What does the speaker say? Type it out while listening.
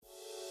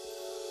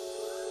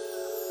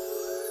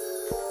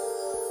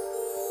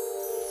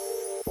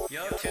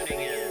You're tuning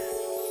in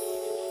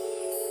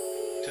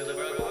to the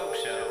Broke Woke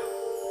Show.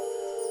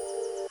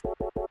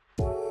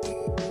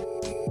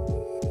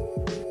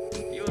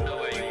 You know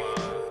where you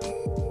are.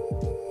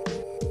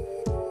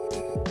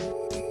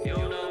 You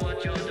know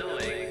what you're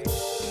doing.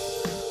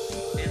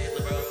 It's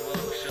the Broke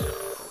Woke Show.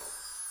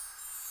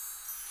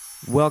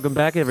 Welcome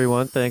back,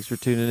 everyone. Thanks for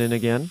tuning in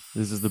again.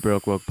 This is the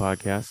Broke Woke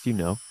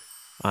podcast.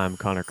 I'm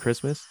Connor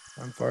Christmas.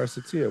 I'm Faris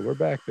and Conner. We're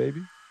back,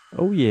 baby.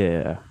 Oh,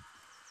 yeah.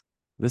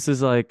 This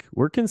is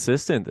we're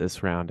consistent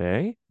this round,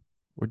 eh? We're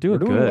We're doing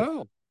doing good.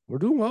 well. We're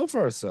doing well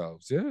for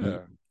ourselves. Ye-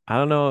 Yeah. I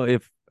don't know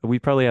if we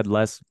probably had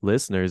less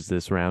listeners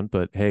this round,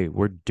 but hey,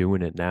 we're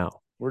doing it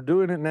now. We're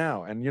doing it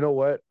now. And you know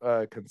what?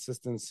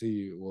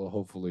 Consistency will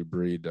hopefully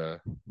breed a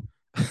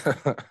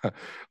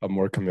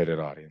more committed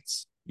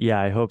audience.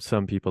 Yeah, I hope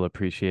some people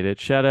appreciate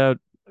it. Shout out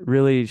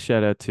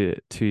to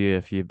you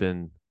if you've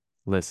been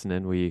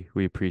listening. We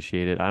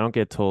appreciate it. I don't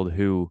get told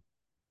who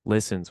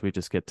listens. We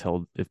just get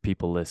told if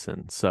people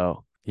listen.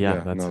 So yeah,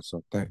 Yeah, that's no,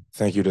 so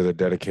thank you to the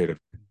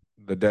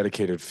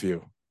dedicated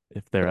few.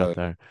 if they're out Uh,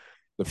 there.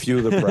 the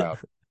few, the proud.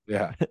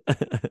 Yeah.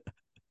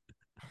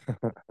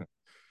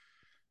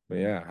 But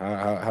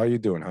yeah, how you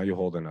doing? How you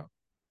holding up?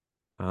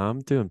 I'm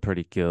doing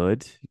pretty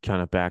good.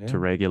 Kind of back to Yeah.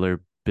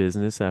 regular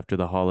business after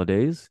the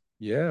holidays.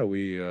 Yeah,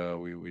 we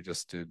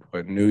just did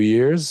what New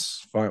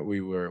Year's.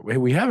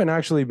 We haven't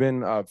actually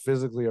been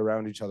physically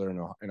around each other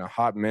in a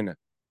hot minute.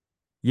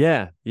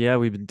 Yeah,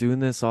 we've been doing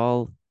this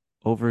all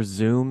over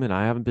Zoom, and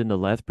I haven't been to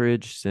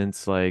Lethbridge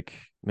since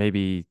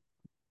maybe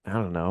I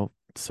don't know,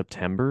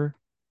 September.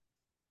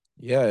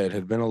 Yeah, it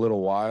had been a little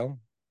while.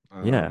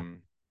 Yeah.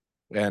 Um,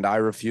 and I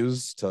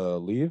refused to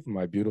leave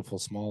my beautiful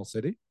small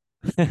city.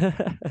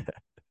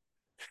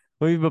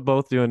 We've been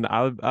both doing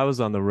I was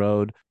on the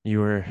road. You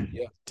were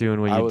Yeah,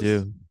 doing what I you was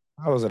do.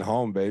 I was at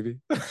home, baby.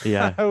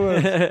 Yeah. I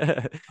was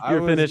I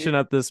You're was finishing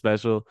up this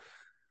special.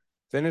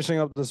 finishing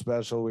up the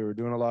special. We were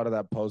doing a lot of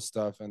that post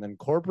stuff, and then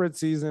corporate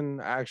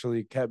season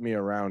actually kept me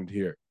around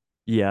here.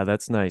 Yeah,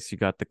 that's nice. You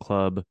got the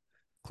club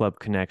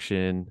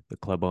connection, the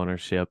club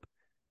ownership,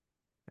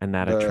 and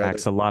that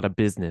attracts The a lot of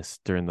business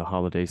during the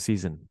holiday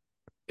season.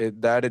 it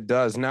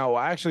does. Now,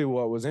 actually,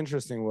 what was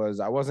interesting was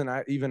I wasn't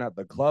even at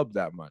the club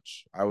that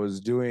much. I was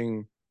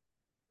doing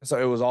so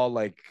it was all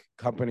like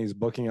companies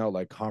booking out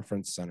like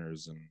conference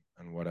centers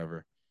and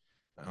whatever.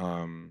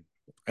 Um,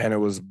 and it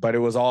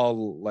was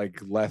all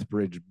like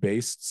Lethbridge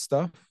based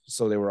stuff.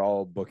 So they were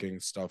all booking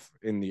stuff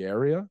in the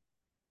area.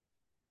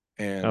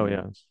 Oh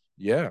yeah, And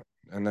yeah,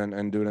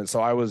 and doing it. So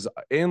I was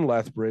in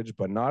Lethbridge,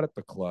 but not at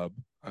the club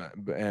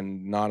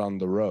and not on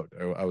the road.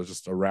 I was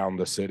just around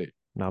the city.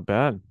 not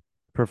bad.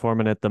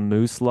 Performing at the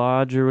Moose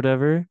Lodge or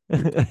whatever.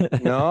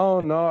 No,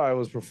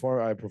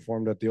 I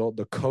performed at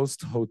the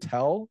Coast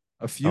Hotel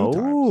a few times.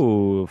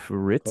 Oh, Coast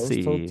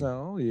ritzy.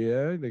 Hotel,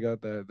 yeah, they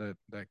got that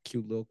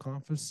cute little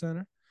conference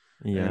center.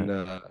 Yeah. And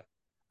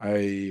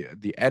I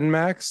the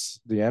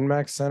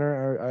NMAX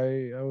Center.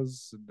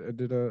 I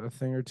did a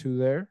thing or two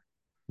there,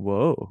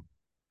 Whoa.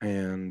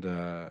 and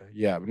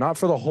yeah, not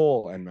for the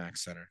whole NMAX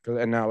Center.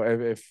 And now,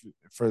 if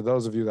for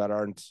those of you that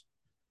aren't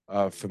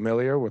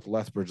familiar with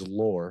Lethbridge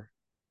lore,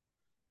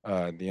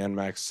 the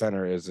NMAX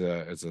Center it's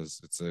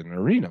an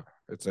arena.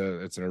 It's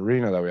an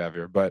arena that we have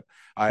here. But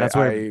That's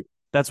where I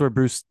that's where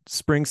Bruce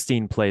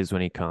Springsteen plays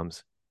when he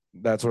comes.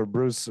 that's where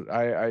Bruce.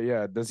 I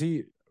yeah.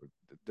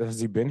 Has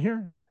he been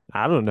here?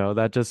 I don't know.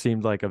 That just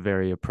seemed like a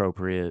very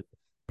appropriate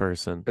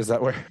person. Is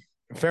that where?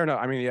 Fair enough.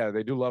 I mean, yeah,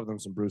 they do love them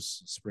some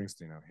Bruce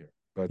Springsteen out here,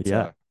 but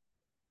Yeah.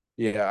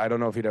 yeah, I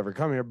don't know if he'd ever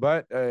come here.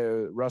 But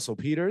Russell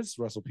Peters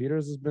he's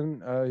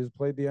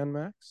played the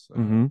NMAX,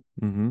 Mm-hmm.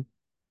 Mm-hmm.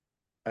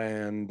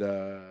 and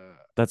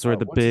That's where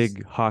the what's his?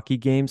 big hockey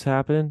games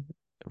happen,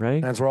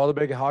 right? That's where all the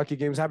big hockey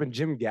games happen.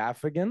 Jim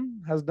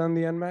Gaffigan has done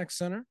the NMAX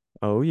Center.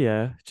 Oh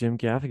yeah. Jim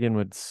Gaffigan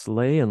would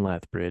slay in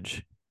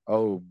Lethbridge.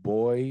 Oh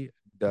boy,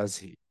 does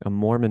he! A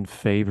Mormon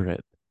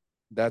favorite.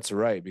 That's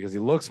right, because he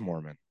looks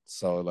Mormon.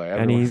 So like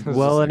And everyone is just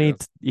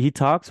like, he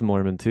talks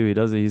Mormon too.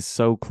 He's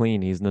so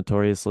clean. He's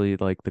notoriously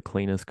like the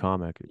cleanest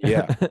comic.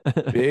 yeah,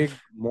 big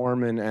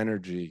Mormon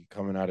energy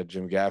coming out of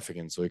Jim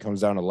Gaffigan. So he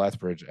comes down to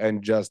Lethbridge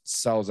and just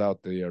sells out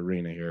the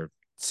arena here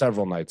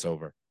several nights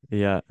over.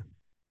 Yeah.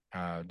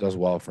 Does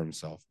well for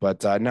himself.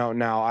 But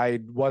now I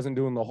wasn't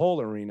doing the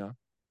whole arena.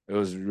 It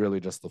was really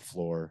just the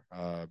floor,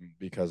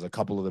 because a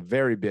couple of the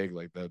very big,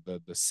 like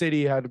the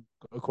city had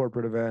a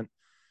corporate event,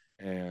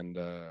 and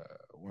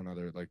one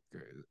other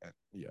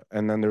yeah,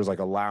 and then there's like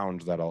a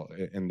lounge that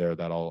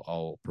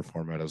I'll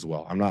perform at as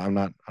well. I'm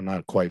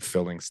not quite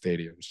filling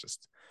stadiums,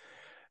 just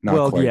not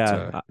Well, quite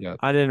yeah. yeah.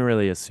 I didn't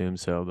really assume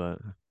so, but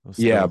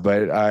Yeah, still.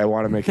 but I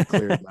want to make it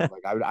clear that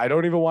like I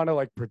don't even want to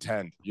like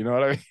pretend. You know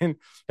what I mean?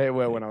 Hey,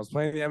 when I was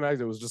playing the MX,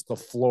 it was just the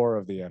floor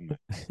of the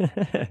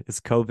MX. It's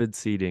COVID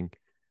seating.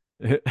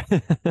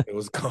 It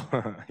was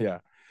yeah.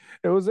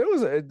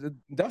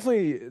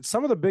 Definitely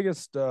some of the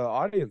biggest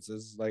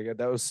audiences. Like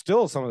that was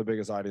still some of the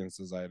biggest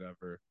audiences I'd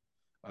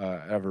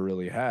ever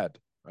really had.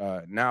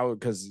 Now,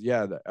 because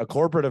yeah, a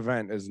corporate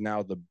event is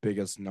now the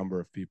biggest number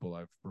of people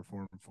I've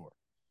performed for.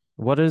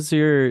 What is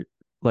your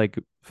like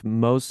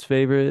most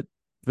favorite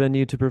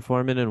venue to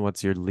perform in, and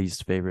what's your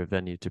least favorite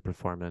venue to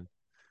perform in?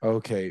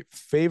 Okay,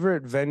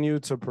 favorite venue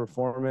to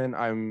perform in?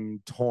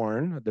 I'm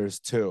torn. There's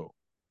two.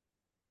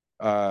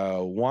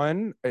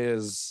 One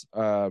is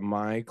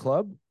my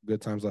club,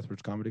 Good Times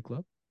Lethbridge Comedy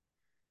Club,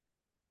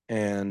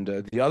 and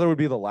the other would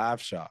be the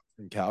Laugh Shop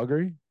in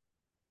Calgary.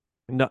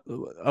 No,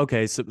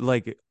 okay, so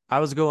like I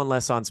was going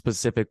less on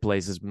specific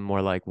places,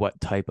 more like what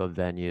type of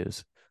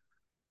venues.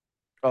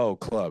 Oh,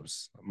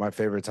 clubs. My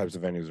favorite types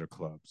of venues are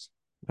clubs.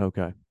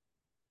 Okay.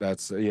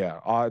 That's yeah,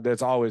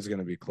 that's always going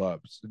to be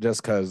clubs,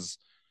 just because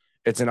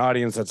it's an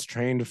audience that's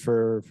trained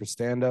for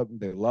stand up.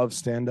 They love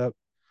stand up.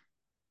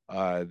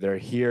 They're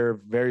here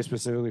very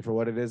specifically for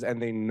what it is,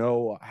 and they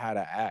know how to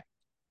act.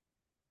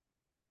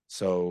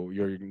 So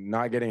you're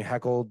not getting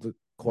heckled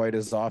quite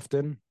as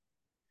often.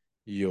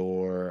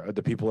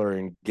 The people are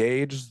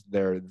engaged.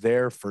 They're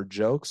there for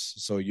jokes,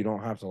 so you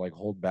don't have to like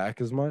hold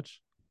back as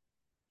much.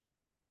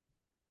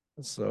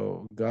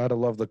 So gotta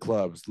love the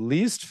clubs.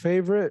 Least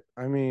favorite,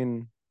 I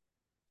mean,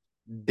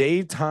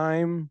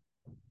 daytime.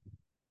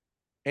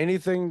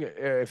 Anything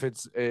if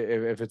it's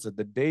at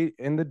the day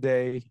in the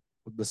day,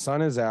 the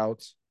sun is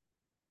out,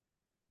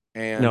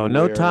 No, and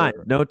no time,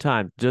 we're no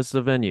time, just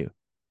the venue.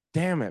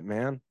 damn it,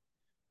 man.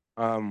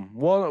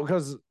 Well,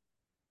 because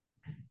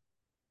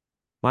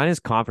Mine is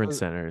conference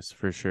centers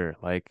for sure,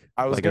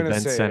 I was like gonna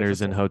event say if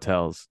centers it's and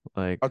hotels.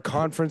 Like a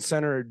conference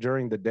center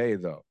during the day,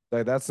 though,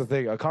 like that's the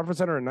thing. A conference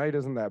center at night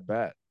isn't that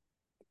bad.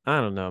 I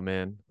don't know,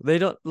 man. They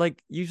don't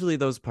like usually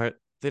those part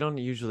they don't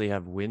usually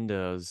have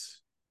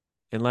windows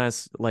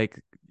unless like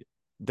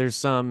there's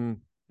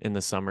some in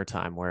the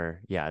summertime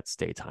where yeah, it's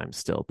daytime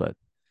still, but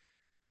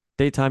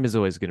daytime is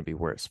always going to be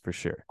worse for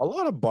sure. A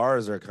lot of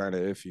bars are kind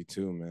of iffy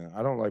too, man.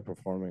 I don't like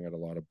performing at a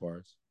lot of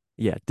bars.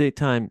 Yeah,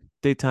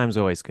 daytime's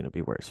always going to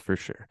be worse for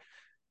sure.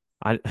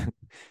 I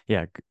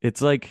yeah,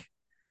 it's like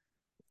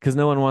cuz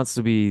no one wants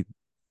to be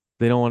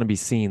they don't want to be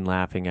seen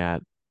laughing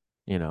at,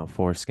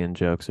 foreskin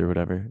jokes or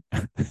whatever.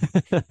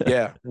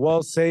 Yeah,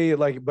 well, say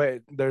like,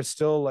 but there's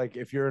still like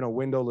if you're in a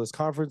windowless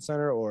conference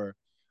center or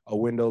a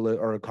windowless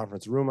or a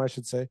conference room, I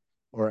should say,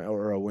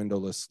 or a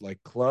windowless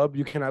like club,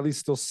 you can at least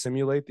still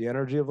simulate the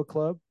energy of a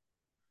club.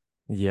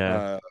 Yeah.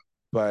 Uh,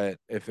 but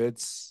if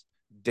it's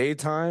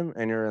daytime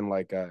and you're in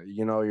like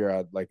you're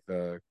at like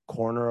the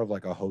corner of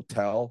like a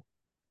hotel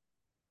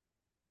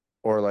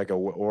or like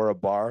a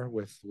bar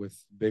with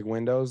big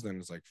windows, then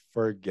it's like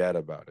forget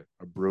about it.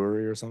 A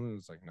brewery or something,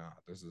 it's like nah,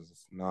 this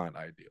is not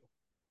ideal.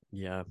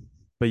 Yeah.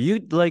 But you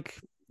like,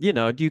 you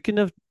can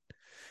have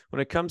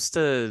when it comes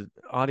to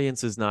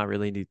audiences not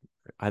really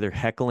either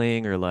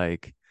heckling or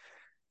like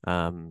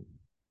um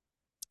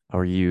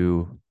or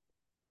you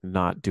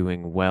not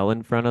doing well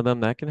in front of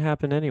them, that can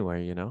happen anywhere.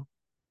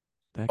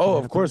 That can Oh,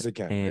 of happen course it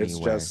can. It's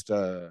anywhere. just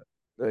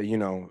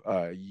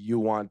you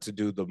want to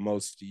do the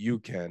most you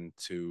can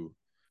to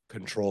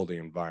control the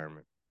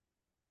environment.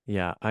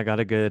 Yeah, I got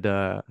a good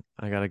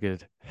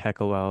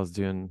heckle while I was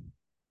doing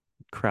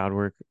crowd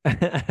work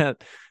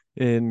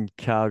in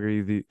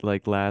Calgary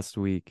like last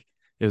week.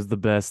 It was the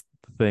best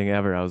thing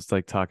ever. I was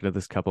like talking to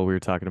this couple. We were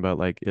talking about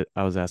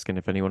I was asking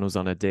if anyone was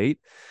on a date,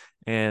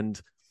 and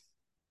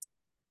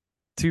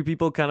two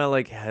people kind of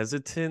like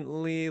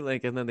hesitantly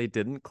and then they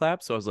didn't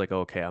clap. So I was like,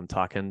 okay, I'm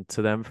talking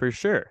to them for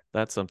sure.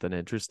 That's something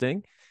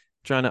interesting.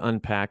 Trying to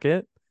unpack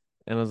it.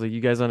 And I was like, you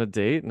guys on a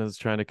date? And I was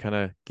trying to kind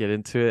of get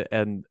into it.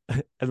 And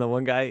the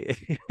one guy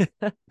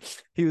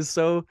he was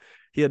so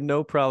he had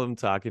no problem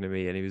talking to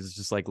me, and he was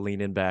just like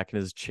leaning back in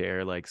his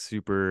chair, like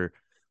super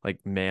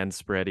like man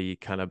spready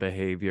kind of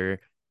behavior.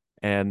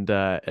 And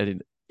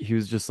he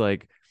was just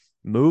like,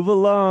 move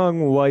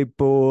along, white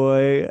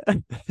boy.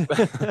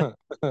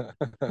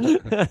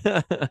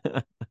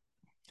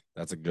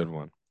 That's a good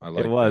one. I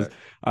It like was. that.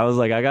 I was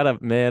like,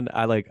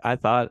 I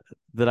thought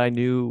that I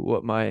knew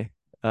what my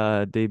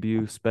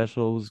debut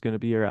special was gonna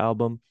be or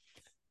album,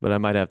 but I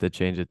might have to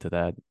change it to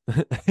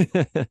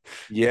that.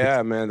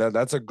 Yeah, man,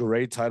 that's a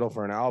great title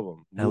for an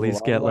album. At Move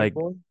least along, get white like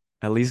boy.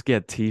 at least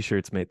get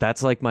t-shirts made.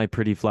 That's like my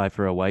pretty fly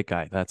for a white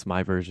guy. That's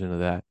my version of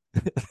that.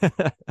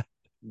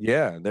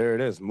 Yeah, there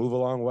it is. Move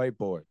along, white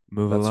boy.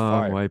 Move That's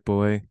along, fire. white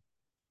boy.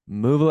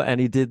 And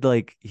he did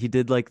like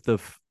the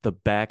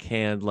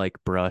backhand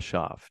like brush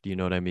off. Do you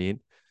know what I mean?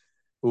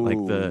 Like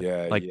Ooh, the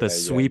yeah, like the yeah,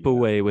 yeah, sweep yeah.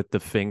 away with the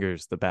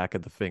fingers, the back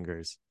of the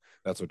fingers.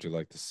 That's what you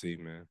like to see,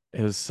 man.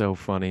 It was so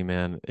funny,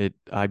 man.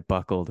 I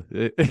buckled.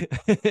 It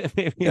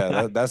made me Yeah,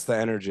 laugh. that's the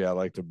energy I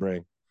like to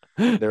bring.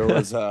 There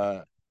was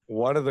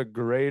one of the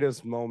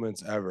greatest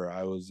moments ever.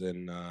 I was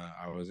in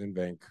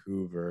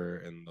Vancouver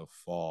in the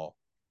fall,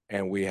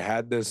 and we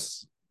had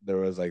this there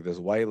was like this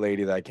white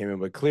lady that came in,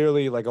 but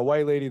clearly like a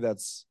white lady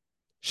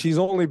she's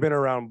only been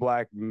around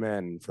black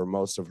men for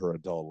most of her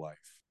adult life.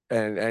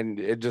 And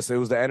it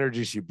was the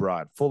energy she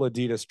brought. Full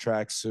Adidas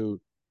tracksuit,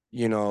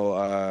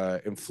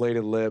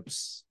 inflated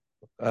lips,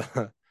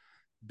 uh,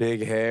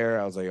 big hair.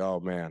 I was like, oh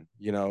man,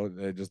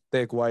 just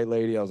thick white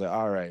lady. I was like,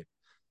 all right,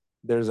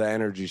 there's an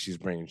energy she's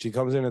bringing. She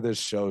comes into this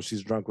show,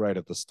 she's drunk right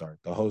at the start.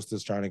 The host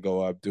is trying to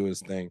go up, do his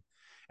thing,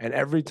 And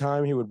every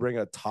time he would bring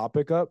a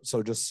topic up,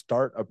 so just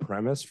start a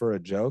premise for a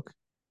joke,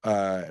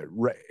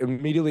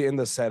 immediately in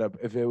the setup,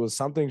 if it was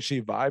something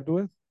she vibed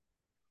with,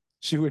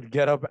 she would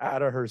get up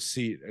out of her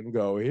seat and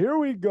go, "Here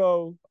we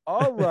go.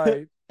 All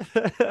right."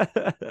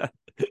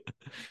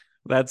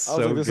 That's I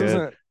was so like, "This good.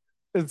 isn't."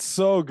 It's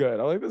so good.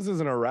 I'm like, "This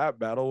isn't a rap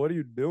battle. What are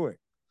you doing?"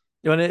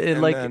 When it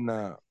And like, then,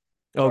 oh,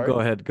 sorry. go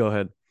ahead, go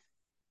ahead.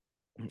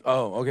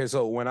 Oh, okay.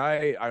 So when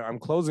I'm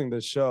closing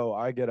this show,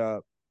 I get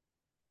up,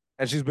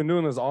 and she's been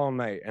doing this all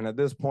night. And at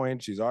this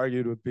point, she's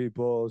argued with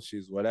people.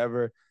 She's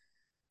whatever,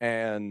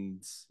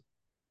 and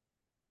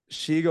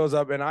she goes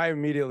up, and I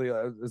immediately,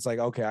 it's like,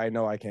 okay, I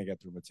know I can't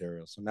get through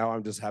material, so now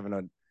I'm just having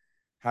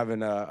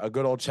a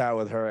good old chat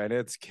with her, and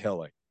it's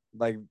killing.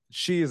 Like,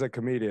 she is a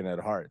comedian at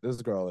heart.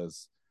 This girl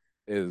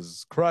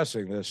is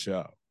crushing this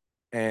show.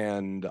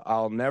 And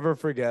I'll never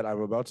forget,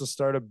 I'm about to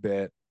start a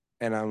bit,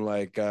 and I'm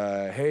like,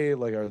 hey,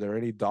 like, are there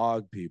any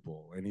dog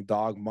people, any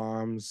dog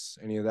moms,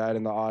 any of that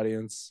in the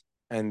audience?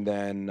 And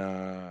then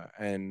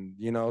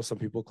and some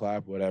people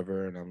clap,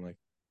 whatever, and I'm like,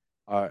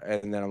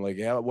 and then I'm like,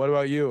 yeah, what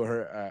about you?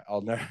 Her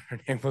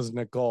name was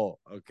Nicole.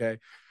 Okay.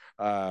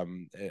 I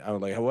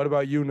was like, what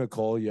about you,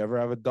 Nicole? You ever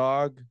have a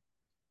dog?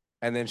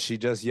 And then she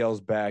just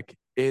yells back,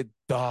 "It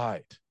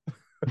died."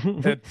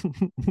 It,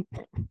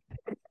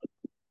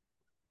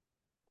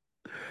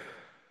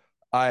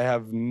 I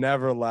have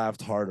never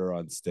laughed harder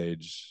on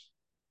stage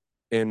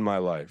in my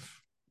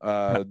life.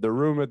 The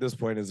room at this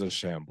point is a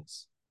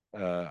shambles.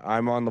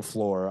 I'm on the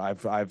floor.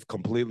 I've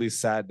completely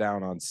sat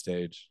down on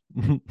stage.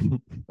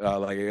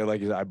 Like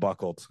I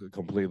buckled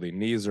completely.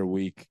 Knees are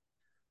weak.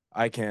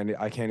 I can't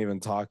even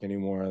talk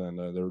anymore. And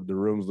the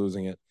room's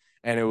losing it.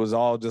 And it was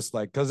all just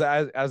like, because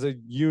as a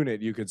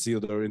unit, you could see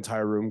the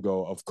entire room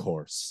go, of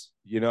course,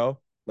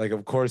 like,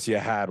 of course you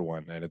had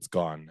one and it's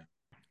gone.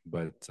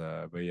 But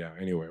yeah,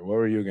 anyway, what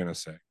were you gonna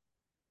say?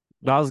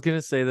 I was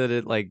gonna say that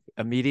it like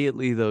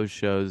immediately those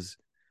shows,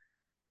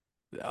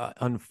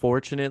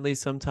 unfortunately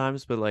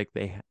sometimes, but like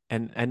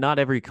and not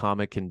every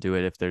comic can do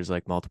it if there's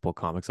like multiple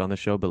comics on the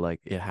show, but like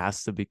it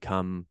has to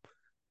become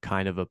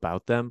kind of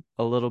about them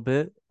a little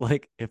bit.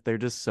 Like if they're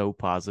just so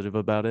positive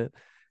about it,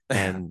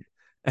 and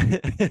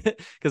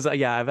because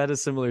yeah, I've had a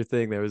similar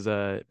thing. There was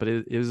but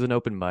it was an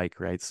open mic,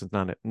 right? So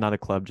it's not a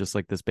club, just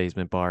like this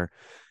basement bar,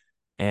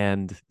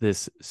 and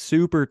this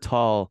super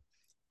tall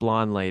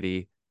blonde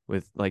lady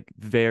with like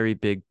very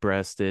big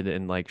breasted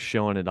and like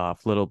showing it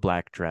off, little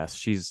black dress.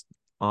 She's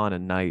on a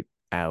night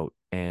out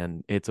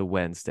and it's a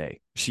Wednesday.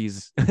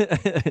 She's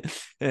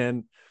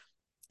and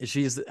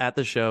she's at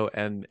the show,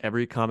 and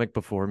every comic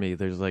before me,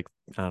 there's like,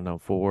 I don't know,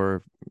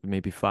 four,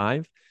 maybe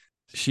five.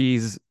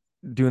 She's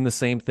doing the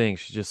same thing.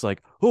 She's just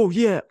like, oh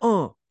yeah,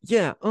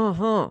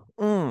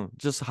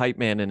 just hype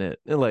man in it.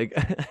 And like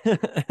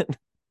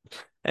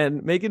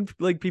and making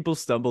like people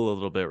stumble a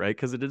little bit, right?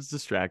 Because it is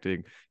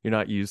distracting. You're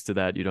not used to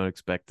that. You don't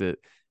expect it.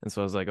 And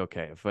so I was like,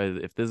 okay,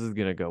 if this is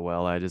gonna go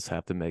well, I just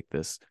have to make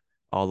this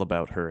all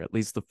about her. At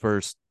least the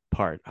first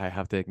part, I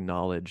have to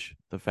acknowledge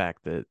the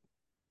fact that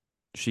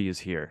she is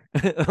here.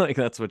 Like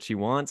that's what she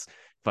wants.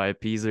 If I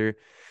appease her,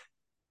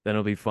 then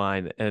it'll be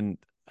fine. And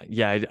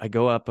yeah, I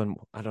go up and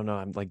I don't know,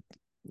 I'm like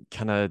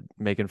kind of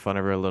making fun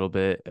of her a little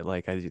bit.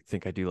 Like I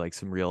think I do like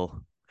some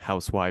real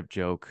housewife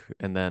joke.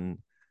 And then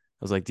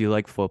I was like, do you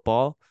like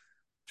football?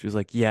 She was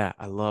like, yeah,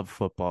 I love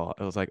football.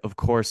 I was like, of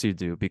course you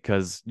do,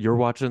 because you're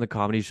watching the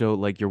comedy show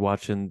like you're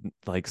watching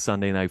like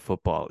Sunday Night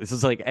Football. This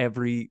is like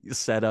every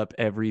setup,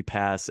 every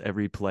pass,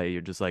 every play.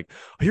 You're just like,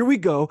 here we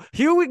go,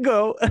 here we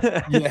go.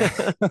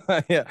 Yeah.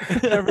 Yeah.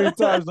 Every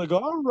time it's like,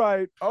 all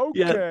right,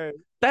 Yeah, okay.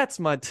 that's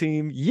my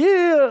team.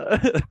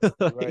 Yeah.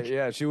 Right. Like,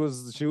 Yeah. She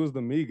was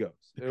the Migos.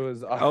 It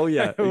was oh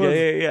yeah, it was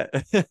yeah,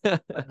 yeah,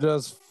 yeah.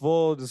 just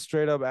full, just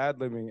straight up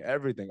ad-libbing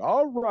everything.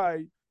 All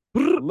right,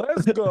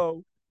 let's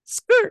go.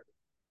 Skirt.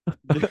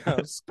 Yeah,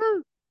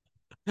 skirt.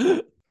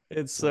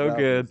 It's So so that was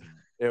good.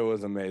 it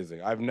was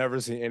amazing. I've never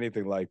seen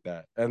anything like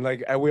that. And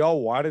we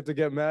all wanted to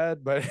get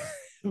mad, but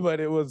but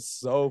it was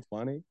so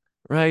funny.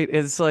 Right.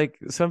 It's like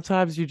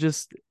sometimes you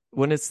just,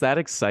 when it's that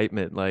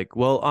excitement, like,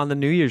 well, on the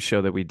New Year's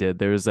show that we did,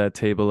 there was that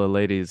table of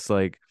ladies,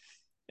 like,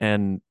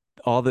 and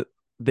all the,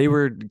 they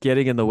were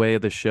getting in the way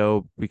of the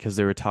show because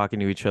they were talking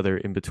to each other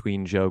in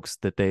between jokes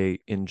that they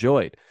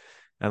enjoyed.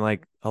 And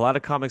like a lot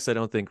of comics, I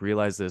don't think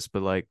realize this,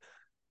 but like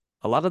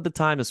a lot of the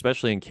time,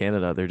 especially in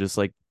Canada, they're just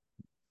like,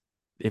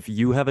 if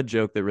you have a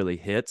joke that really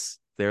hits,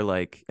 they're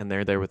like, and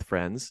they're there with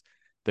friends,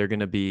 they're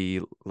gonna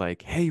be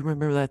like, "Hey,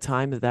 remember that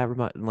time that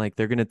remind?" And like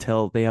they're gonna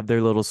tell, they have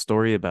their little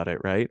story about it,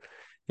 right?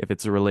 If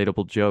it's a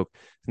relatable joke,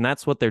 and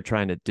that's what they're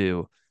trying to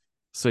do.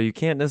 So you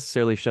can't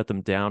necessarily shut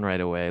them down right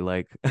away.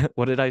 Like,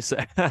 what did I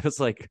say? I was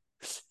like,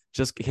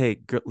 just hey,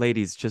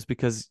 ladies, just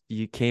because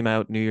you came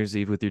out New Year's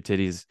Eve with your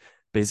titties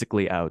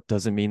basically out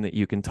doesn't mean that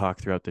you can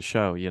talk throughout the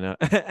show, you know?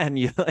 And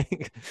you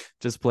like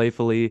just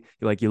playfully,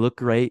 you're like, you look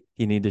great,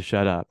 you need to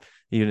shut up.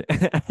 You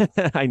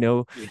I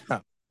know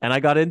Yeah. And I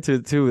got into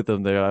it too with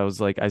them there. I was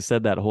like, I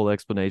said that whole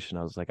explanation.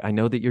 I was like, I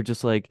know that you're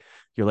just like,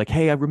 you're like,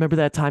 hey, I remember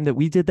that time that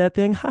we did that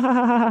thing.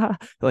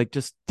 Like,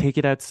 just take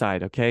it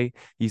outside, okay?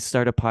 You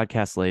start a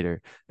podcast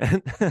later.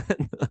 And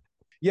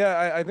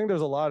Yeah, I think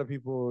there's a lot of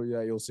people,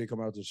 yeah, you'll see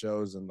come out to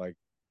shows and like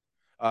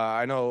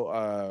I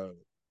know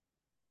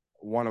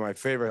one of my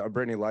favorite,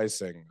 Brittany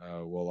Lysing,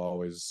 will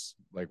always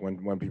like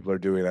when people are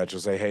doing that,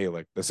 just say, "Hey,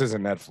 like this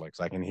isn't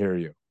Netflix. I can hear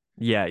you."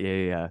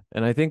 yeah.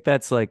 And I think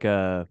that's like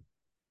I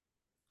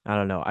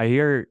don't know.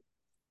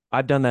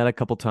 I've done that a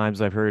couple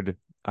times. I've heard,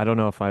 I don't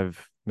know if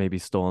I've maybe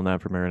stolen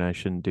that from her and I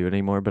shouldn't do it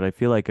anymore, but I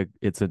feel like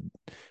it's a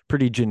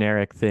pretty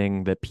generic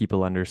thing that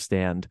people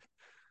understand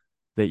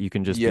that you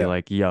can just be Yeah,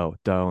 like, yo,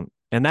 don't.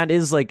 And that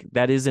is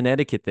an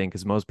etiquette thing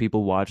because most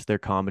people watch their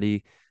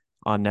comedy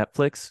on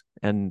Netflix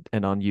and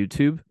on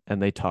YouTube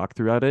and they talk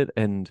throughout it.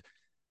 And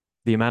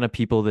the amount of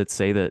people that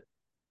say that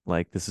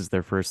like this is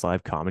their first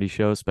live comedy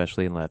show,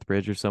 especially in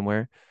Lethbridge or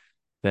somewhere,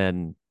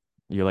 then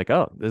you're like,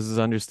 oh, this is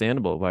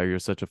understandable why you're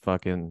such a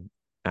fucking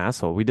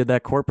asshole. We did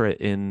that corporate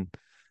in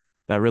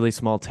that really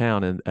small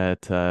town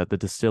at the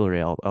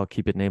distillery. I'll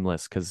keep it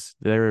nameless because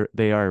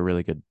they are a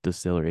really good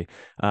distillery.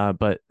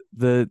 But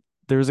there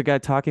was a guy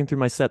talking through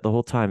my set the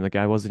whole time. The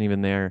guy wasn't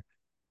even there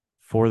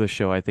for the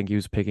show. I think he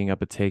was picking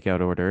up a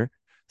takeout order,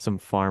 some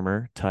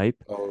farmer type.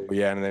 oh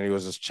yeah, and then he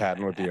was just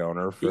chatting with the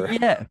owner for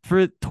Yeah,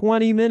 for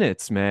 20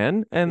 minutes,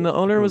 man. And the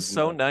owner it was was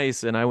so nuts.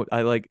 nice. And I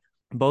like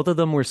both of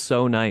them were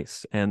so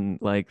nice. And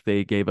like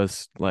they gave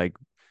us like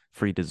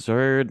free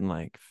dessert and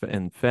like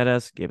and fed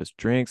us, gave us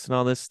drinks and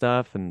all this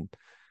stuff. And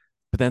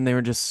but then they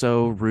were just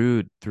so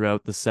rude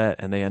throughout the set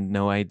and they had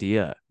no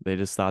idea. They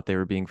just thought they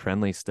were being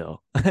friendly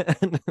still.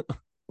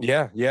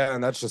 Yeah, yeah,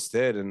 and that's just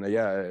it. And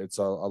yeah, it's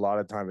a lot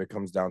of time it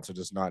comes down to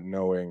just not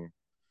knowing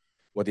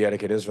what the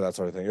etiquette is for that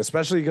sort of thing,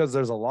 especially because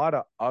there's a lot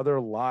of other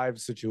live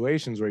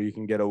situations where you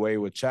can get away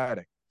with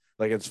chatting.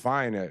 Like it's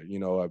fine at,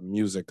 a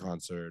music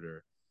concert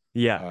or,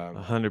 Yeah, um,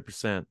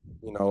 100%.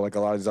 like a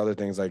lot of these other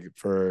things, like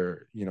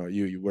for,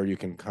 where you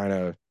can kind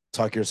of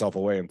tuck yourself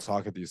away and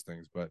talk at these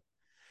things. But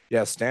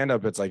yeah, stand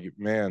up, it's like,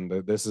 man,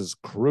 this is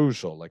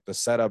crucial. Like the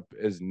setup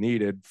is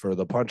needed for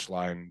the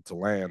punchline to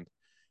land.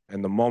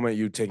 And the moment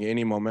you take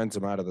any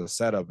momentum out of the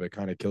setup, it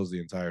kind of kills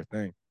the entire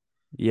thing.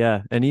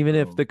 Yeah, and even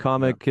if So, the yeah.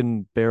 comic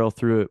can barrel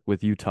through it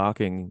with you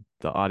talking,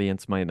 the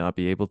audience might not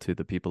be able to,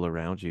 the people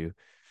around you.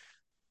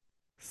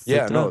 It's a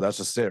Yeah, no, tough. that's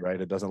just it,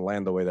 right? It doesn't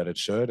land the way that it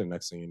should. And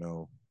next thing you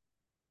know,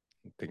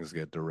 things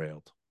get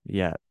derailed.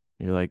 Yeah.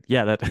 You're like,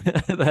 yeah, that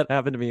that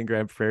happened to me in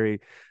Grand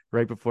Prairie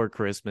right before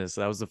Christmas.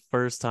 That was the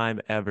first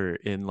time ever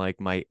in like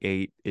my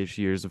 8-ish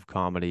years of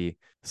comedy.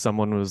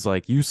 Someone was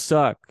like, "You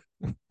suck."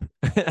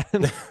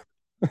 And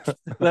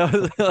that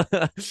was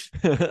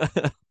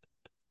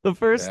the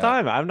first Yeah.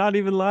 time. I'm not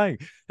even lying.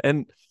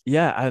 And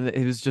yeah, and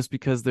it was just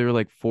because there were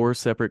like 4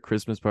 separate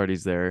Christmas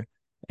parties there,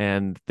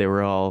 and they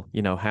were all,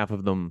 half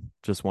of them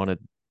just wanted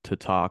to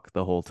talk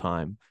the whole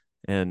time.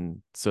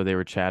 And so they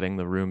were chatting.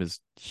 The room is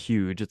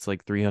huge. It's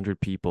like 300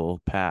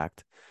 people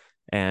packed.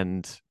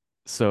 And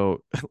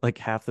so like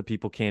half the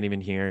people can't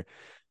even hear.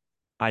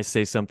 I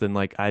say something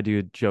like I do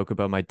a joke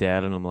about my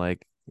dad, and I'm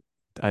like,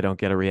 I don't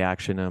get a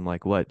reaction. And I'm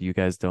like, what? You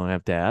guys don't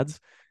have dads?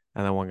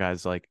 And then one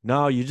guy's like,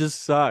 no, you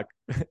just suck.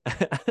 I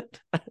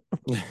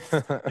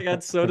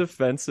got so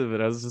defensive,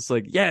 and I was just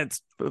like, yeah,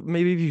 it's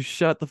maybe if you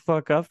shut the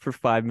fuck up for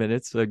 5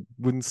 minutes, I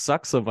wouldn't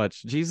suck so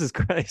much. Jesus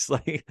Christ.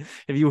 Like,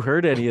 have you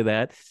heard any of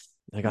that?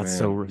 I got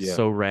Man, yeah.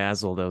 so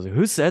razzled. I was like,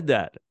 who said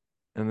that?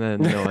 And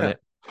then no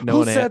Who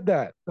one said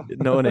that?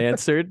 no one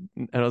answered.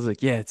 And I was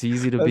like, yeah, it's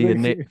easy to I be a think,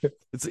 name.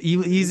 It's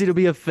easy to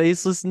be a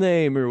faceless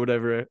name or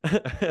whatever.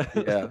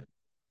 yeah,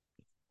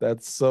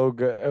 that's so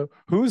good.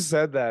 Who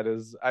said that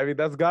is, I mean,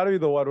 that's got to be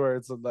the one where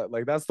it's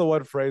like, that's the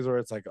one phrase where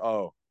it's like,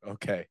 oh,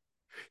 okay.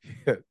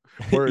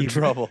 We're in You,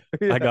 trouble.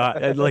 I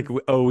got and like, Yes,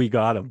 oh, we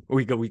got him.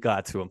 We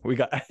got to him. We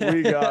got.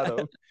 we got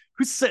him.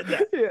 Who said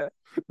that? Yeah,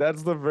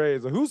 that's the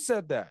phrase. Who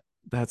said that?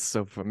 That's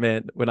so fun,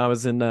 man. When I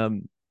was in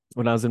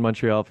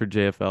Montreal for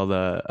JFL,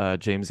 the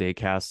James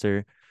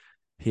Acaster,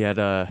 he had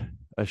a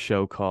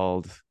show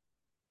called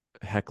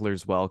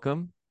Heckler's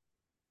Welcome,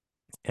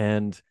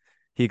 and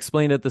he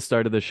explained at the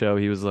start of the show,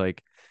 he was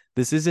like,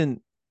 "This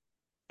isn't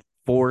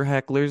for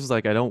hecklers.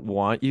 Like, I don't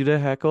want you to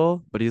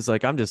heckle, but he's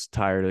like, I'm just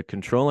tired of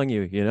controlling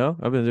you.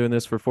 I've been doing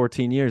this for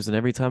 14 years, and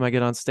every time I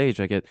get on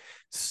stage, I get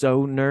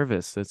so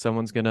nervous that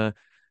someone's gonna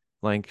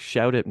like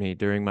shout at me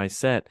during my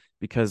set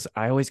because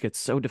I always get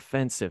so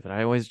defensive and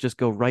I always just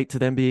go right to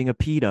them being a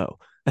pedo."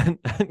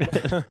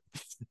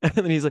 And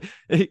then he's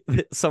like,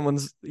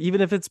 someone's,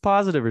 even if it's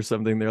positive or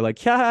something, they're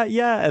like, yeah,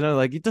 yeah. And I'm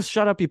like, you just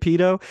shut up, you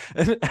pedo.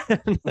 And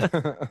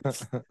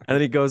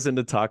then he goes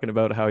into talking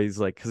about how he's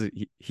like, because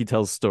he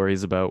tells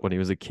stories about when he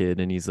was a kid,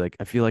 and he's like,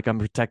 I feel like I'm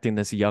protecting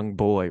this young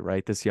boy,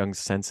 right? This young,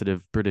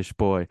 sensitive British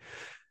boy.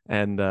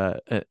 And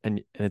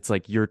it's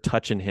like you're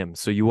touching him,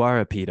 so you are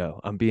a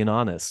pedo. I'm being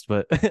honest,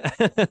 but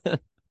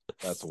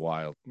That's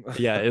wild.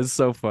 yeah, it's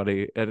so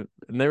funny. And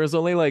there was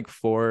only like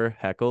 4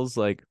 heckles.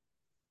 Like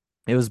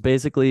it was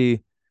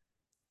basically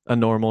a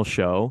normal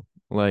show.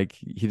 Like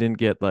he didn't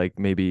get like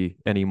maybe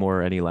any more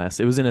or any less.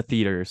 It was in a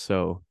theater,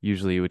 so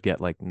usually you would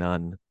get like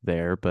none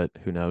there, but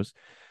who knows.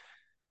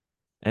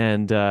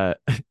 And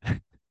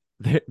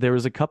there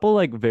was a couple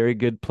like very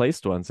good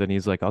placed ones, and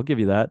he's like, "I'll give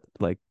you that."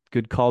 Like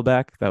good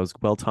callback. That was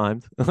well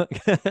timed.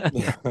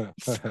 And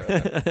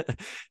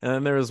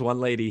then there was one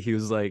lady. He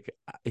was like,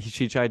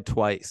 she tried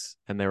twice,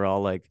 and they were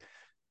all like,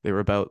 they were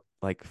about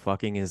like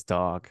fucking his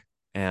dog,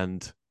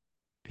 and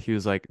he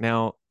was like,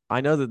 "Now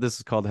I know that this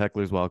is called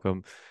Heckler's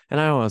Welcome, and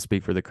I don't want to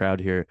speak for the crowd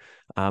here,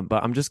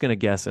 but I'm just gonna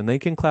guess, and they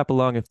can clap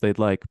along if they'd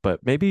like, but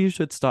maybe you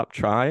should stop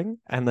trying."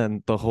 And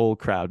then the whole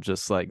crowd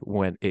just like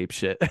went ape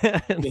shit,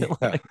 and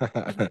like,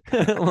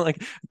 like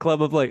a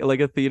club of like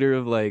a theater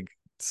of like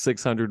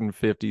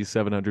 650,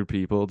 700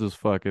 people just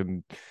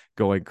fucking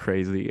going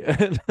crazy.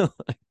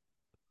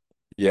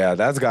 Yeah,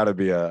 that's got to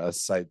be a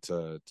sight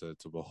to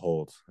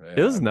behold. It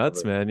Yeah, was I've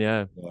nuts, never. man.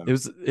 Yeah. Yeah.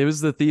 It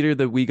was the theater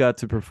that we got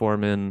to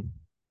perform in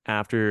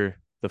after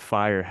the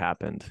fire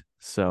happened.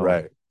 So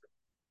Right.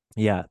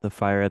 yeah, the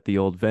fire at the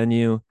old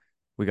venue.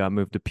 We got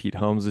moved to Pete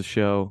Holmes'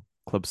 show,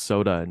 Club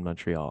Soda in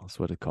Montreal. Is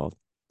what it's called.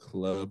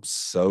 Club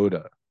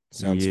Soda.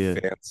 Sounds Yeah.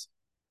 fancy.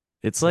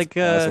 It's That's a like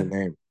classy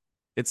name.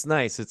 it's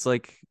nice. It's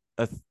like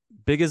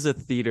big as a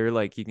theater,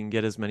 like you can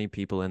get as many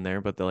people in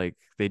there, but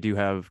they do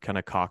have kind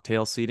of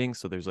cocktail seating.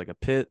 So there's like a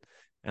pit,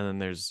 and then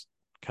there's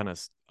kind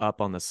of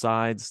up on the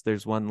sides,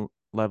 there's one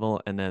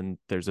level, and then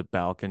there's a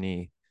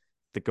balcony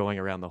that going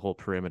around the whole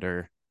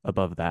perimeter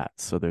above that.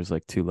 So there's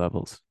like two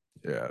levels.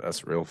 Yeah,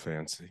 that's real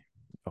fancy.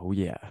 Oh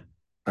yeah.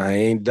 I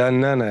ain't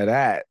done none of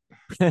that.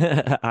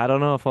 I don't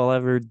know if I'll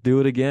ever do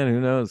it again.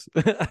 Who knows?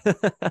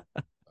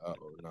 Oh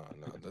no,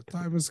 no, the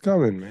time is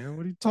coming, man.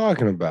 What are you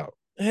talking about?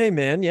 Hey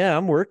man, yeah,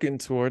 I'm working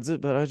towards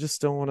it, but I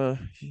just don't want to.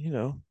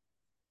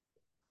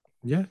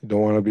 Yeah, you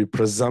don't want to be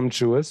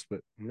presumptuous,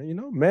 but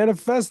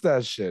manifest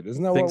that shit.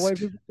 Isn't that what Things white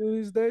people do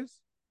these days?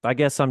 I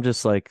guess I'm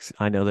just like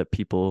I know that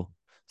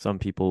some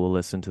people will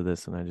listen to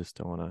this, and I just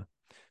don't want to.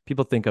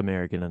 People think I'm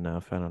arrogant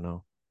enough. I don't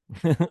know.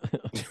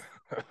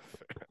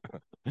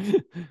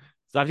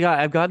 So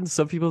I've gotten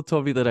some people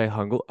told me that I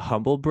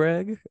humble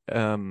brag,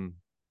 and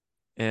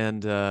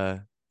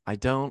I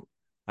don't.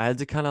 I had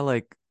to kind of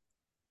like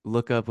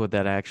look up what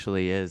that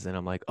actually is, and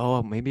I'm like,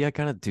 oh, maybe I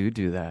kind of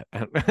do that.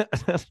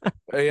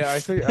 Yeah,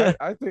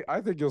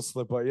 I think you'll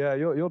slip up. Yeah,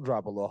 you'll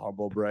drop a little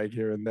humble brag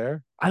here and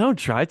there. I don't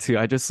try to.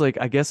 I just like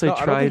I guess No,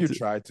 I don't think you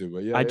try to,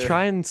 but yeah, I yeah.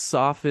 try and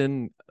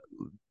soften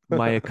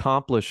my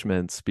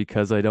accomplishments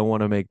because I don't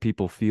want to make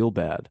people feel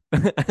bad.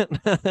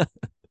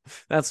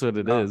 That's what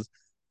it No, is.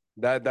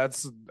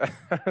 that's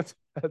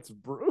that's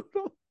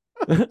brutal.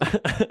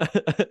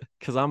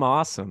 Because I'm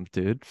awesome,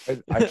 dude.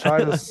 I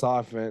try to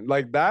soften.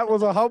 Like that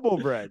was a humble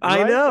brag I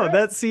right know. there.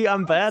 That's see, That's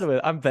I'm bad at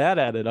it. I'm bad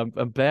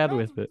that's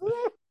with it.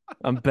 brutal.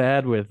 I'm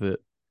bad with it.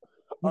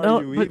 Are No,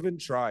 you but even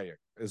trying?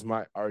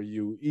 Are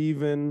you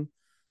even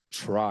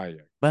trying?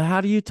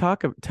 how do you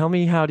talk? Tell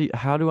me how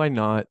do I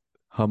not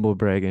humble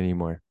brag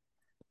anymore?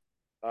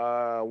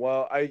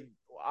 Well,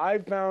 I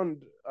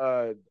found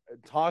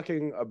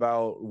talking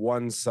about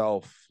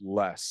oneself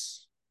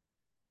less.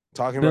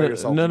 Talking No, about no,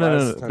 yourself no, no, no,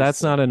 less no. tends That's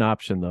to. not an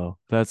option though.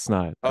 That's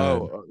not.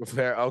 Oh,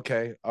 fair.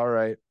 Okay. All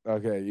right.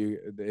 Okay.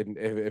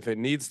 If it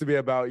needs to be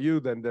about you,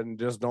 then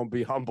just don't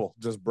be humble.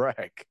 Just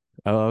brag.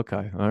 Oh,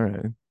 okay. All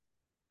right.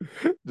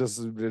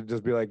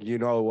 Just be like, you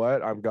know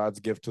what? I'm God's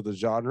gift to the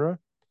genre,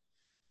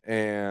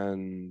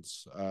 and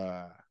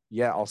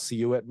yeah, I'll see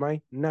you at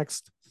my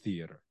next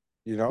theater.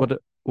 You know,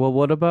 Well,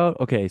 what about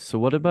okay, so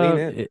lean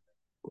in.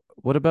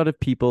 what about if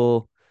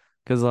people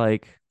because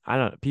like I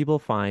don't know, people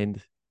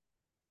find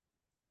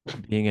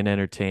being an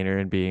entertainer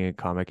and being a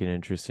comic an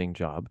interesting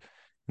job.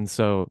 And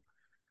so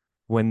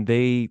when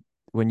they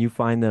when you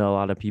find that a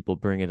lot of people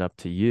bring it up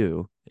to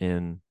you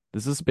in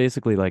this is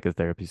basically like a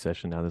therapy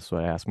session now. This is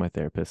what I ask my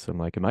therapist. I'm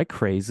like, am I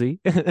crazy?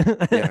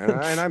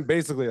 Yeah, and I'm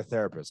basically a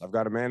therapist. I've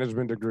got a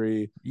management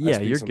degree. I Yeah,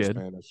 speak you're some good.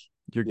 Spanish.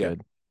 You're Yeah,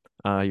 good.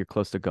 You're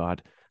close to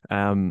God.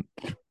 Um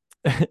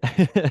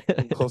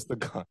I'm close to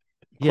God,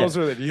 yeah,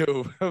 closer than you.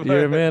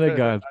 you're a But man of I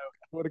God.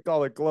 wouldn't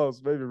call it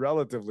close, maybe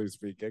relatively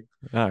speaking.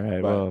 All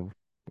right, But well,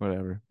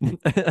 whatever.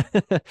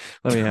 Let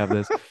me have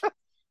this.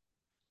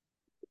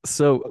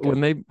 So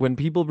okay, when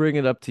people bring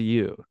it up to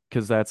you,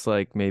 because that's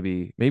like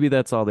maybe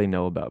that's all they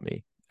know about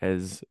me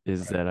is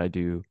right. that I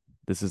do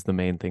this is the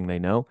main thing they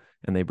know,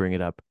 and they bring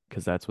it up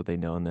because that's what they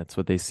know and that's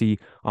what they see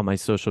on my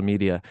social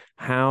media.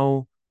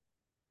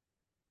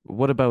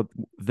 What about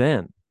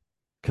then?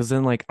 Because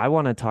then like I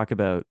want to talk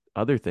about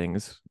other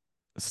things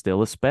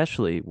still,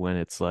 especially when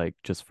it's like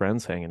just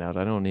friends hanging out.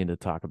 I don't need to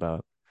talk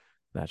about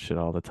that shit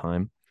all the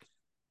time.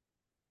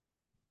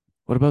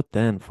 What about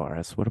then,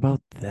 Forrest? What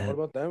about What then?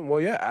 about them?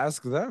 Well, yeah,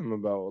 ask them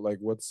about like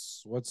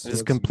what's what's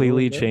Just what's new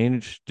completely in there.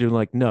 changed. You're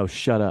like, no,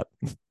 shut up.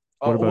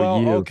 What Oh about well,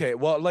 you? okay.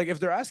 Well, like if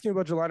they're asking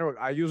about your line of work,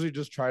 I usually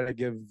just try to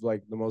give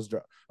like the most.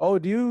 Oh,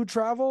 do you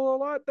travel a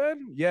lot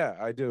then? Yeah,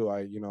 I do.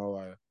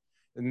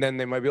 And then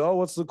they might be, oh,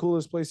 what's the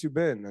coolest place you've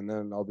been? And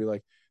then I'll be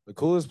like, the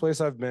coolest place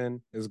I've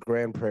been is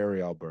Grand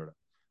Prairie, Alberta.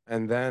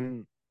 And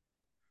then,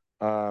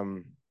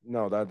 um,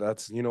 No,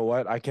 that's you know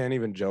what? I can't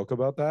even joke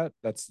about that.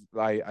 That's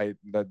I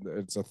that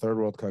it's a third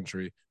world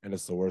country and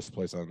it's the worst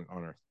place on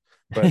earth.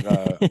 But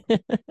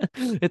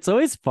It's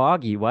always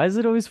foggy. Why is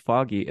it always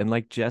foggy and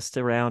like just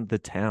around the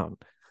town?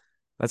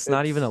 That's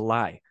not even a it's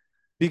lie.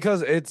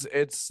 because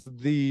it's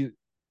the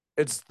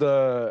it's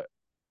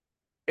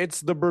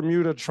the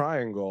Bermuda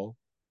Triangle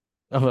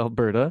Oh,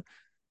 Alberta.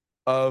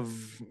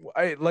 of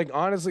I like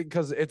honestly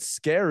because it's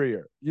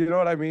scarier. You know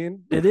what I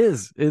mean? It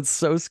is. It's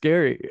so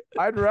scary.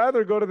 I'd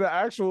rather go to the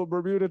actual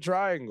Bermuda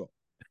Triangle.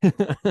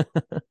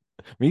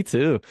 Me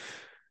too.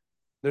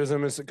 There's a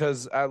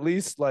because at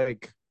least I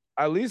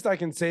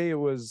can say it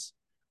was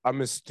a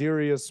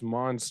mysterious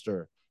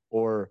monster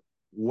or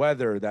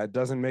weather that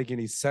doesn't make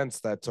any sense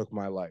that took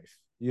my life.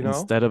 You know?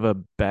 Instead of a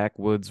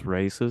backwoods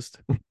racist.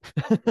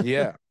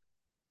 Yeah.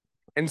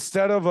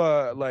 Instead of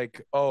a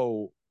like,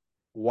 oh,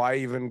 why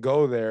even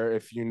go there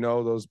if you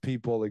know those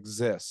people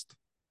exist?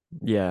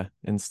 Yeah,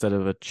 instead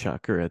of a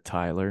Chuck or a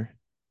Tyler.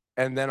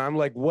 And then I'm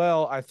like,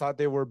 well, I thought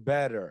they were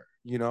better.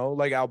 You know,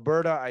 like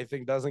Alberta, I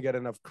think doesn't get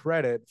enough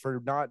credit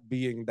for not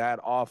being that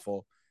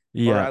awful,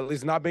 or Yeah, at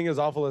least not being as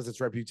awful as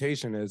its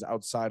reputation is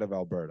outside of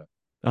Alberta.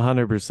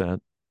 100%.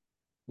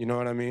 You know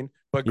what I mean?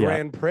 But Yeah.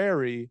 Grand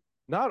Prairie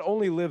not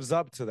only lives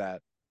up to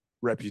that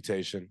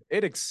reputation,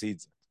 it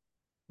exceeds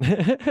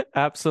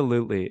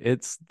Absolutely.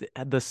 It's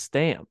the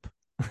stamp.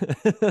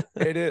 it.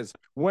 It is.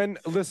 When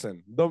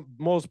listen, the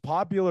most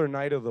popular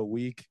night of the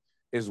week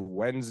is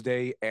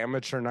Wednesday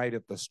amateur night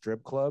at the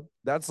strip club.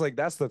 That's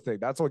the thing.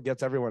 That's what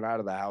gets everyone out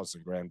of the house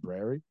in Grand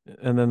Prairie.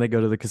 And then they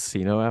go to the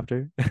casino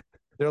after.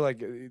 They're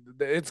like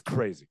it's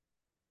crazy.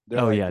 They're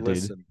Oh like, yeah, dude.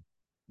 listen,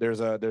 there's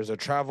a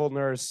travel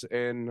nurse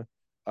in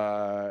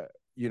uh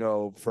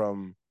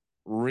from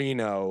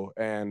Reno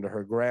and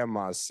her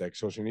grandma's sick,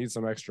 so she needs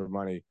some extra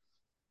money.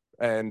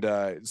 And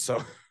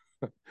so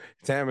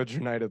it's amateur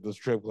night at the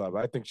strip club.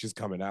 I think she's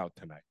coming out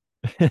tonight.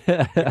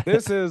 Like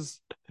this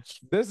is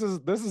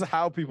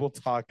how people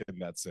talk in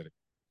that city.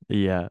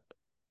 Yeah.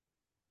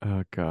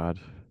 Oh God.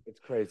 It's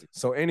crazy.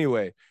 So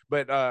anyway,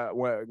 but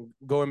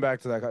going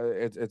back to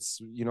that, it's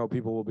you know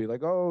people will be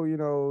like, oh, you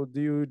know,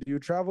 do you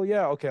travel?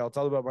 Yeah, okay, I'll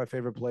tell you about my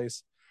favorite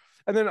place,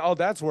 and then oh,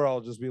 that's where I'll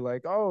just be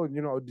like, oh,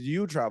 you know, do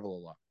you travel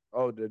a lot?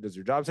 Oh, does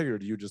your job take you, or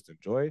do you just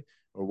enjoy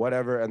or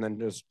whatever? And then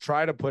just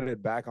try to put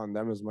it back on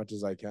them as much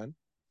as I can.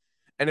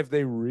 And if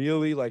they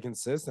really like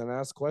insist and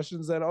ask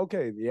questions, then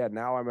okay, yeah,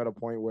 now I'm at a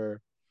point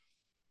where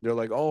they're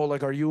like, oh,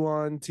 like, are you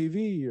on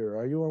TV or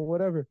are you on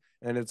whatever?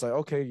 And it's like,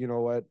 okay, you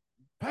know what?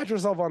 Pat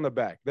yourself on the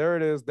back. There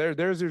it is.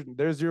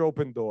 There's your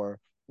open door.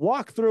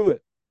 Walk through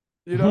it.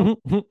 You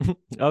know,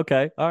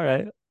 Okay. All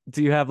right.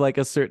 Do you have like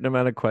a certain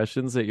amount of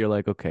questions that you're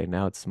like, okay,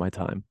 now it's my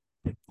time?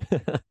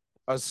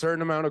 a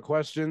certain amount of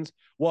questions.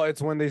 Well,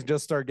 it's when they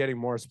just start getting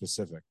more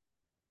specific.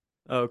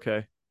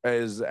 Okay.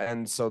 Is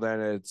and so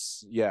then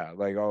it's yeah,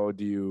 like oh,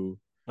 you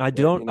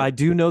know, I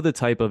do know the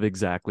type of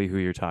exactly who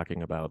you're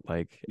talking about.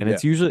 Like, and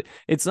yeah,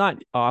 it's not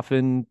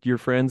often your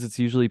friends. It's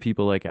usually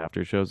people like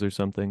after shows or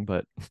something,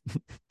 but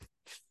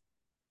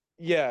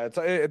yeah,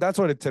 that's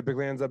what it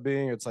typically ends up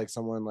being. It's like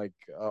someone like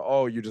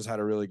oh, you just had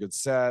a really good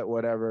set,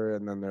 whatever,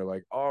 and then they're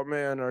like, oh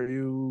man, are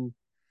you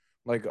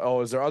like oh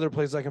is there other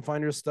places I can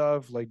find your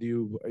stuff like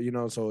do you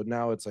know so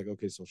now it's like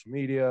okay social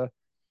media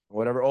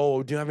whatever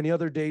oh do you have any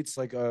other dates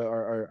like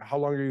or how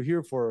long are you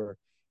here for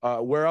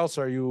where else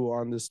are you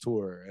on this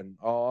tour and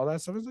all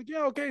that stuff it's like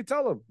yeah okay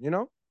tell them you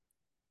know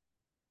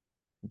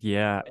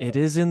yeah, uh, it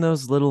is in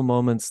those little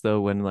moments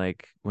though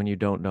when you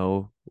don't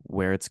know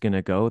where it's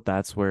gonna go.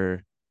 That's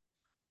where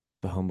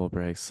the humble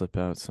brags slip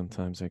out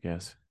sometimes, I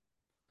guess.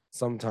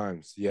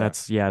 sometimes yeah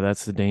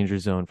That's the danger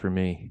zone for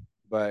me.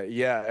 but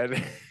yeah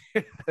and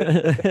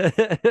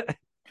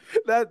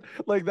that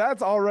like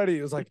that's already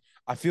it's like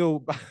I feel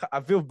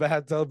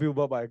bad telling people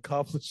about my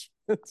accomplishments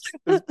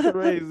it's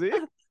crazy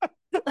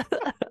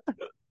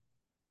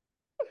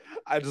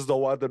I just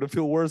don't want them to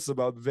feel worse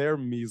about their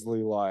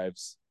measly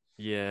lives.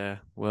 Yeah,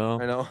 I well,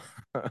 know.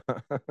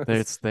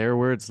 it's their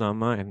words, not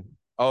mine.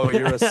 Oh,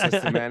 you're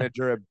assistant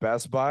manager at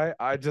Best Buy?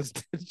 I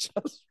just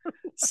just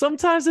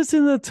Sometimes it's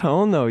in the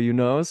tone though, you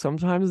know.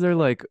 Sometimes they're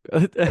like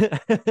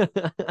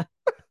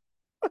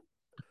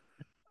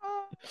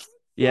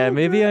yeah, so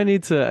maybe I good.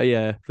 need to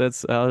yeah,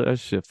 that's I'll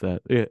shift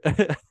that. Yeah.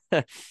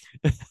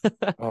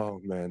 Oh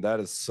man, that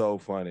is so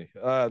funny.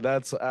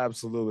 That's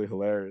absolutely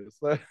hilarious.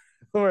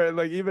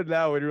 Like even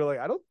now when you're like,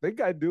 I don't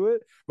think I do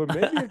it, but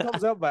maybe it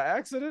comes out by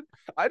accident.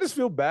 I just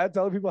feel bad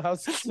telling people how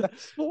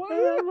successful I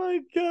Oh am. my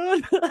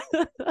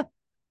God.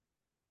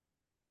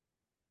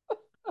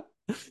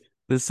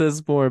 This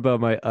says more about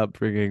my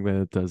upbringing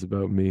than it does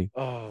about me.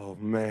 Oh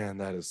man,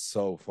 that is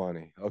so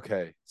funny.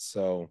 Okay,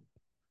 so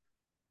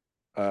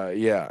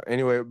yeah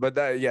anyway but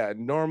that yeah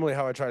normally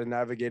how I try to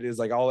navigate it is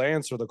like I'll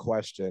answer the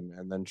question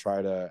and then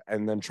try to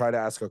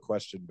ask a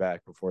question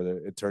back before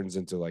it turns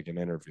into like an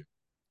interview.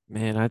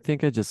 Man, I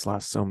think I just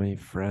lost so many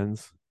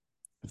friends.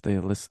 If they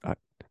listen,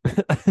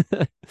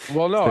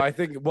 Well if no they- I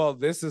think well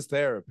this is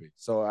therapy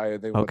so I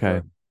think what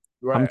okay.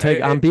 the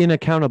right I'm being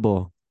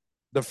accountable.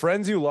 The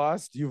friends you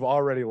lost, you've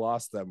already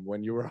lost them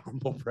when you were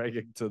humble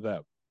bragging to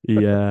them.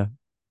 Yeah.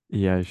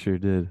 Yeah, I sure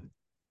did.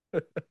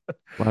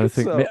 Well, I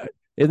think, So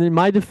and in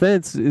my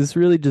defense, is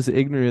really just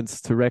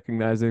ignorance to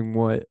recognizing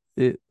what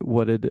it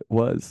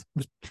was.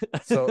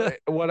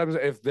 what I'm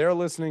if they're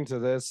listening to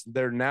this,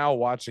 they're now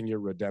watching your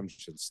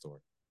redemption story.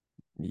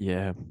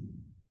 Yeah.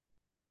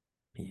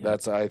 Yeah.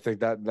 That's I think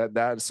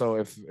that so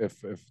if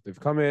they've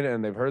come in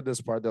and they've heard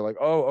this part, they're like,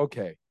 oh,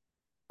 okay,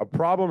 a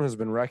problem has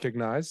been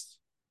recognized,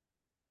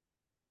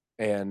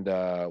 and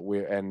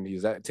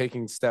he's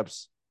taking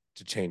steps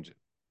to change it.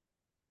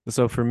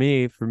 So for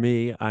me,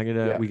 we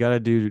gotta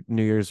do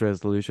New Year's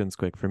resolutions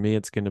quick. For me,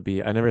 it's gonna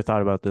be, I never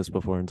thought about this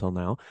before until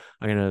now.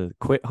 I'm gonna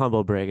quit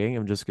humble bragging.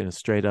 I'm just gonna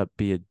straight up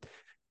be a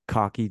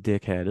cocky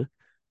dickhead.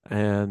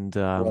 And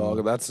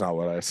Well, that's not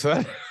what I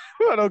said.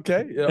 But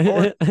okay.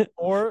 Yeah,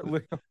 or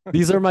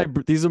these are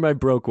my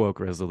broke woke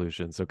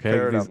resolutions. Okay.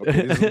 fair enough.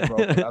 Okay, this is a broke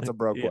one. That's a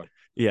broke Yeah. one.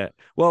 Yeah.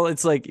 Well,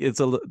 it's like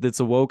it's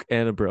a woke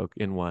and a broke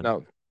in one.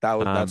 No,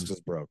 that's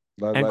just broke.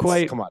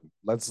 Come on.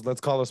 Let's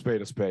call a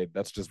spade a spade.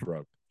 That's just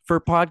broke. For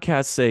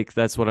podcast's sake,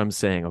 that's what I'm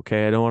saying.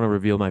 Okay. I don't want to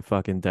reveal my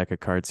fucking deck of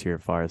cards here,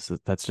 Faris.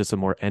 That's just a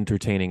more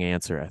entertaining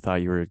answer. I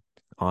thought you were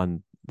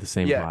on the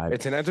same vibe.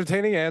 It's an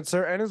entertaining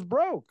answer and it's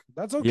broke.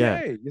 That's okay.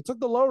 Yeah. You took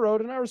the low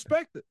road and I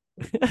respect it.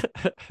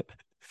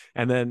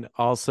 And then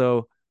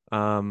also,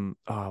 now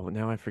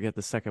I forget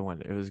the second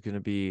one. It was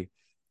gonna be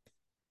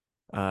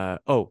I'm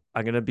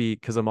gonna be,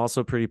 because I'm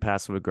also pretty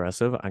passive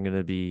aggressive. I'm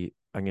gonna be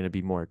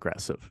more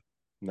aggressive.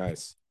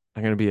 Nice.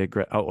 I'm gonna be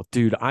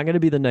dude, I'm gonna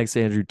be the next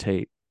Andrew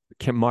Tate.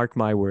 Can mark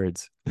my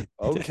words.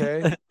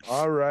 Okay.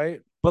 All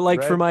right. But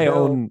like for my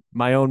own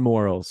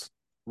morals.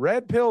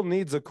 Red pill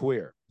needs a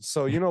queer.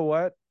 So you know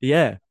what?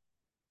 Yeah.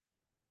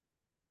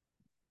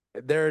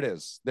 There it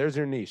is. There's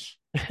your niche.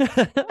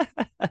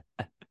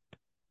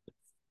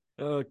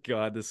 Oh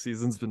God, this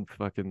season's been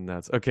fucking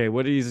nuts. Okay,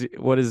 what is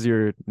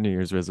your New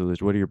Year's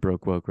resolution? What are your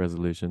broke woke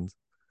resolutions?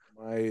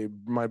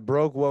 My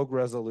broke woke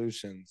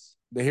resolutions.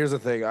 Here's the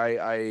thing.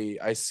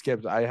 I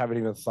skipped. I haven't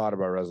even thought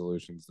about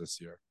resolutions this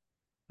year.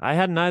 I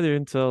hadn't either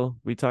until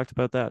we talked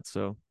about that.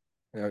 So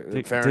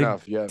fair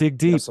enough. Yeah. Dig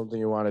deep. That's something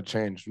you want to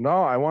change.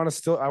 No, I want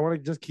to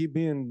just keep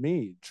being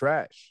me,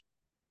 trash.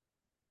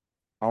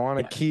 I want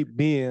to keep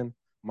being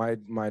my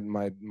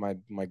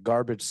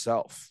garbage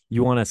self.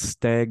 You want to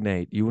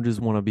stagnate. You just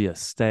want to be a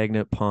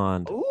stagnant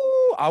pond.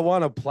 Ooh, I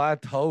want to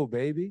plateau,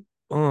 baby.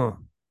 You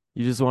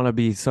just want to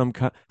be some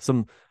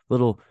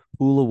little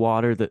pool of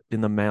water that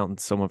in the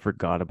mountains someone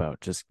forgot about,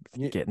 just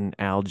getting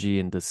algae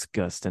and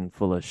disgust and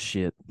full of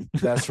shit.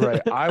 That's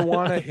right. I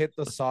want to hit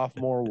the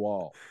sophomore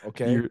wall.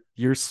 Okay.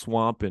 You're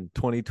swamping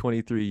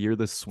 2023. You're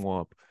the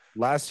swamp.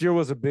 Last year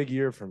was a big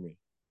year for me.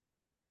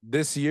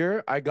 This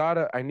year, I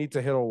need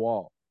to hit a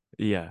wall.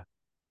 Yeah.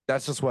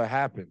 That's just what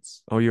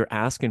happens. Oh, you're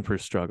asking for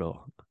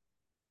struggle.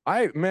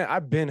 I've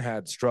been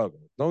had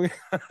struggle.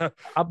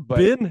 I've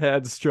been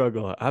had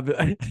struggle.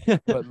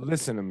 But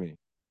listen to me.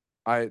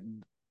 I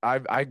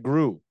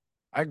grew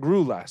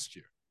last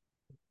year.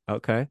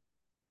 Okay.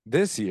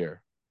 This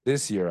year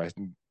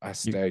I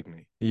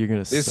stagnate. You're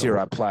gonna. This year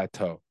I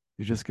plateau.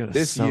 You're just gonna.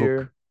 This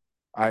year,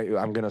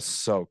 I'm gonna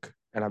soak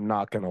and I'm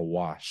not gonna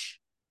wash.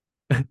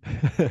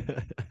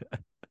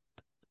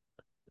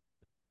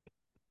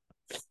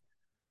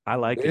 I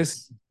like it.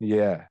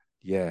 Yeah.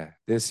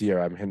 This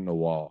year I'm hitting the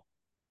wall.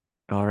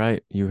 All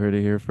right, you heard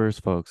it here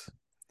first, folks.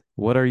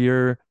 What are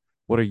your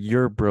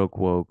broke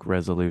woke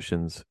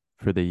resolutions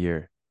for the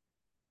year?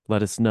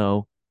 Let us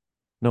know.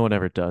 No one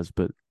ever does,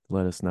 but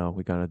let us know.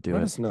 We gotta do it.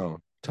 Let us know.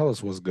 Tell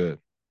us what's good.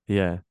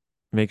 Yeah.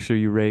 Make sure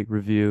you rate,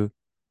 review,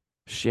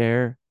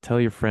 share,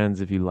 tell your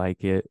friends if you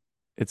like it.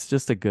 It's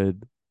just a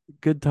good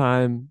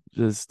time.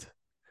 This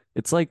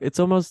is like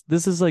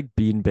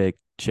beanbag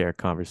chair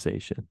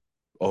conversation.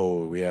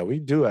 Oh yeah, we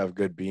do have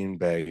good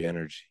beanbag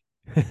energy.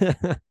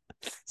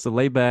 So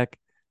lay back.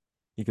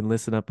 You can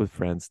listen up with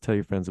friends. Tell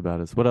your friends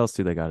about us. What else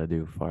do they got to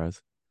do,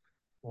 Faris?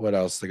 What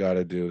else they got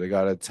to do? They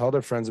got to tell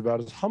their friends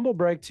about us. Humble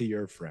brag to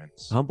your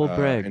friends. Humble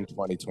brag in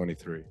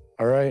 2023.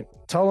 All right.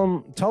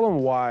 Tell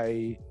them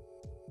why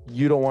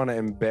you don't want to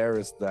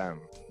embarrass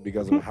them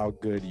because of how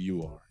good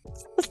you are.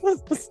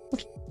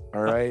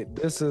 All right.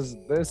 This is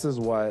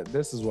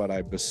what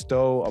I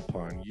bestow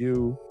upon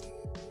you,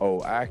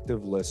 oh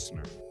active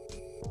listener.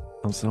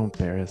 I'm so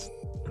embarrassed.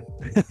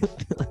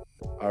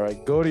 All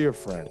right. Go to your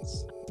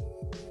friends.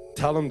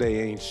 Tell them they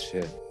ain't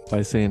shit.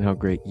 By saying how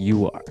great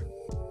you are.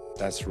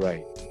 That's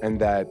right. And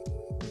that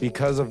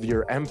because of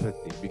your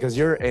empathy, because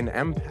you're an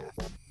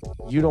empath,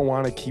 you don't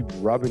want to keep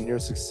rubbing your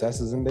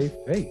successes in their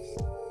face.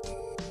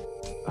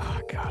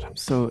 Oh, God,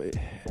 it's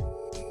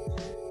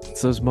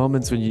those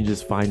moments when you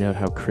just find out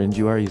how cringe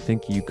you are. You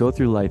go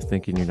through life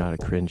thinking you're not a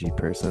cringy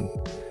person.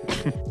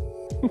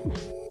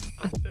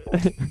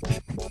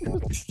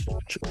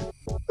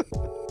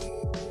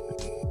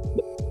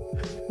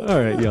 All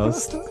right, y'all.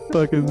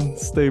 Fucking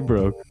stay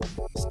broke.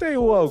 Stay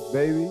woke,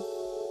 baby.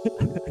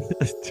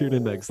 Tune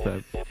in next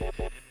time.